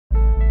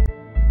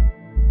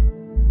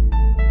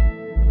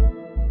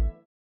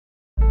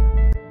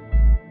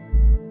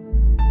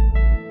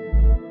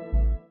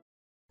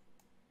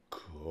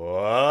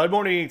Good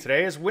morning.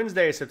 Today is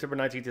Wednesday, September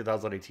 19th,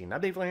 2018. I'm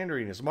Dave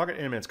Landry, and this market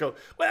in minutes go.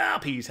 Well,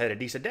 P's had a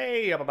decent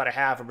day, up about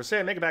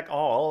 0.5%, making back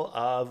all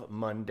of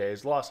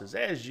Monday's losses.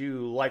 As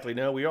you likely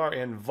know, we are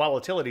in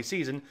volatility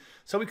season,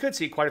 so we could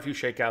see quite a few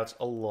shakeouts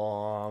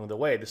along the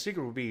way. The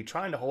secret would be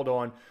trying to hold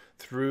on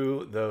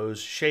through those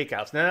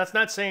shakeouts. Now, that's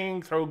not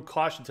saying throw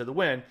caution to the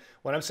wind.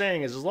 What I'm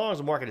saying is as long as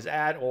the market is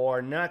at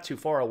or not too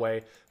far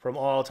away from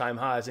all-time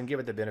highs, and give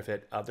it the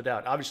benefit of the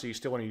doubt. Obviously, you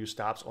still want to use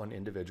stops on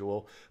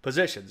individual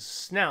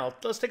positions. Now,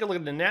 let's take a look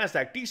at the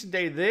NASDAQ. Decent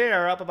day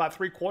there, up about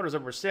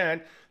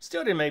 0.75%.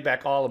 Still didn't make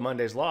back all of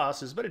Monday's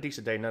losses, but a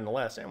decent day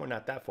nonetheless, and we're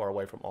not that far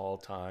away from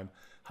all-time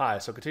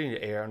highs. So continue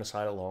to err on the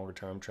side of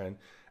longer-term trend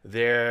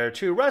there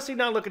too. Rusty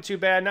not looking too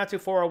bad, not too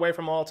far away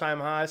from all-time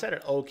highs. Had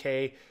an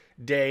okay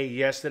day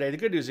yesterday. The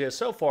good news is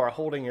so far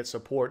holding its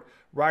support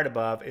right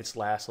above its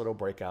last little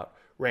breakout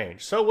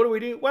range. So what do we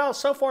do? Well,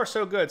 so far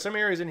so good. Some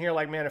areas in here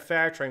like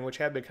manufacturing, which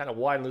have been kind of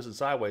wide and loose and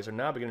sideways, are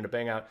now beginning to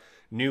bang out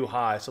new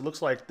highs. So it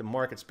looks like the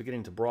market's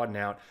beginning to broaden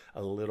out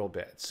a little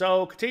bit.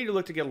 So continue to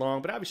look to get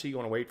long, but obviously you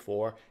want to wait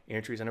for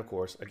entries and, of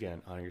course,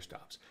 again, honor your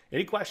stops.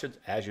 Any questions?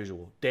 As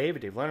usual, Dave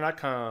at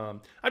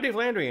DaveLandry.com. I'm Dave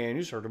Landry, and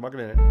you just heard the Market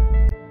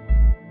Minute.